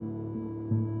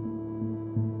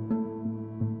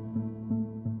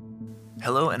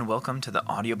Hello and welcome to the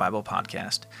Audio Bible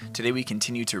Podcast. Today we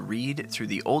continue to read through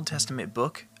the Old Testament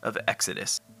book of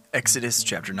Exodus. Exodus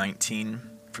chapter 19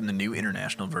 from the New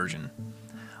International Version.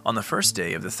 On the first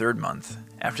day of the third month,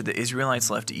 after the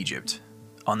Israelites left Egypt,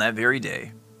 on that very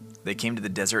day, they came to the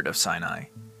desert of Sinai.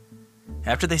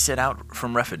 After they set out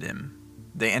from Rephidim,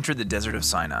 they entered the desert of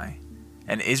Sinai,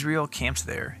 and Israel camped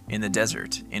there in the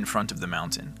desert in front of the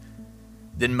mountain.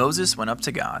 Then Moses went up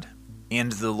to God,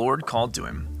 and the Lord called to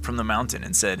him from the mountain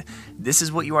and said, "This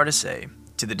is what you are to say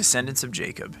to the descendants of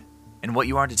Jacob, and what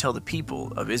you are to tell the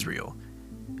people of Israel.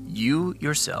 You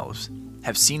yourselves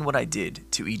have seen what I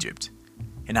did to Egypt,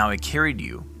 and how I carried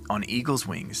you on eagle's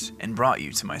wings and brought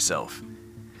you to myself.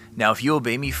 Now if you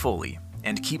obey me fully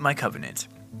and keep my covenant,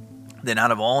 then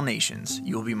out of all nations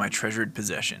you will be my treasured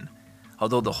possession.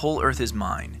 Although the whole earth is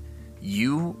mine,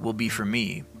 you will be for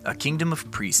me a kingdom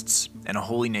of priests and a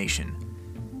holy nation.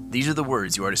 These are the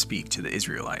words you are to speak to the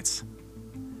Israelites."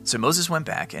 So Moses went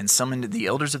back and summoned the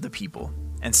elders of the people,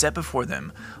 and set before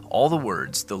them all the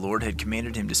words the Lord had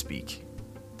commanded him to speak.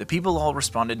 The people all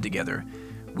responded together,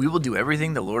 "We will do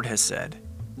everything the Lord has said."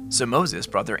 So Moses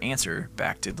brought their answer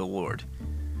back to the Lord.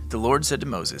 The Lord said to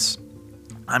Moses,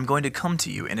 "I'm going to come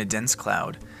to you in a dense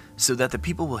cloud, so that the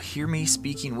people will hear me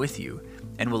speaking with you,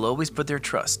 and will always put their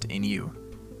trust in you."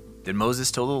 Then Moses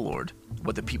told the Lord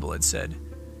what the people had said.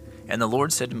 And the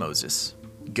Lord said to Moses,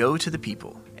 "Go to the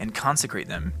people and consecrate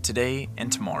them today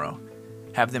and tomorrow.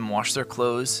 Have them wash their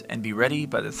clothes and be ready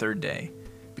by the third day,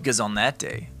 because on that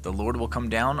day the Lord will come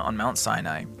down on Mount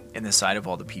Sinai in the sight of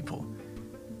all the people.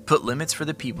 Put limits for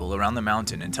the people around the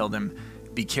mountain and tell them,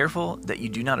 'Be careful that you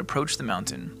do not approach the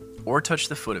mountain or touch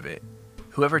the foot of it.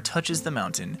 Whoever touches the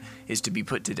mountain is to be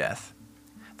put to death.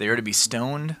 They are to be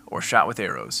stoned or shot with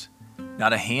arrows.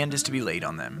 Not a hand is to be laid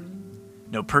on them.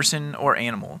 No person or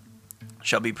animal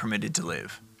shall be permitted to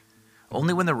live.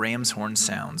 Only when the ram's horn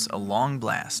sounds a long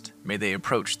blast may they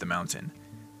approach the mountain."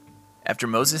 After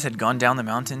Moses had gone down the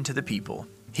mountain to the people,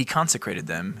 he consecrated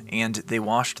them, and they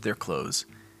washed their clothes.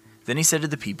 Then he said to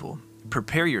the people,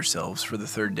 "Prepare yourselves for the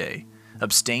third day.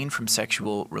 Abstain from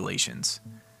sexual relations."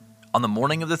 On the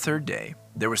morning of the third day,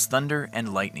 there was thunder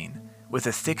and lightning, with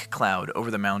a thick cloud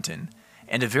over the mountain,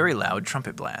 and a very loud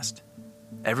trumpet blast.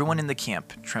 Everyone in the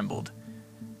camp trembled.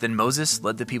 Then Moses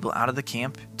led the people out of the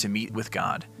camp to meet with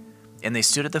God, and they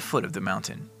stood at the foot of the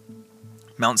mountain.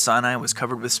 Mount Sinai was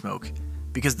covered with smoke,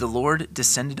 because the Lord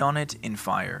descended on it in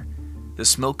fire. The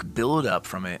smoke billowed up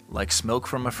from it like smoke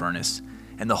from a furnace,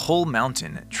 and the whole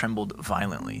mountain trembled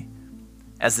violently.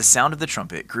 As the sound of the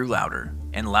trumpet grew louder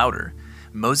and louder,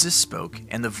 Moses spoke,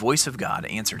 and the voice of God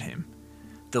answered him.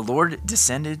 The Lord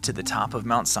descended to the top of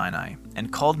Mount Sinai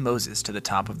and called Moses to the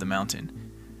top of the mountain.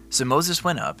 So Moses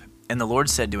went up, and the Lord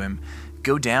said to him,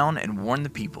 "Go down and warn the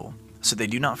people, so they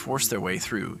do not force their way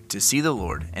through to see the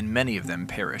Lord, and many of them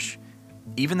perish.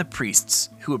 Even the priests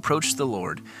who approach the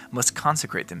Lord must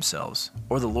consecrate themselves,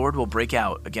 or the Lord will break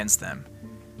out against them."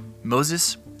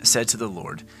 Moses said to the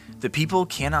Lord, "The people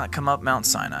cannot come up Mount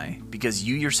Sinai, because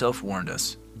you yourself warned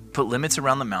us. Put limits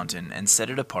around the mountain and set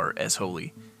it apart as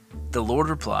holy." The Lord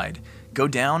replied, "Go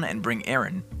down and bring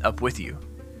Aaron up with you.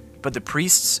 But the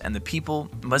priests and the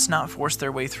people must not force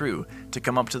their way through to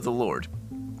come up to the Lord,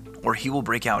 or he will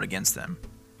break out against them."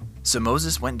 So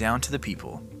Moses went down to the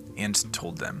people and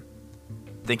told them.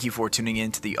 Thank you for tuning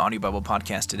in to the Audio Bible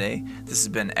Podcast today. This has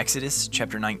been Exodus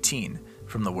chapter 19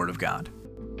 from the Word of God.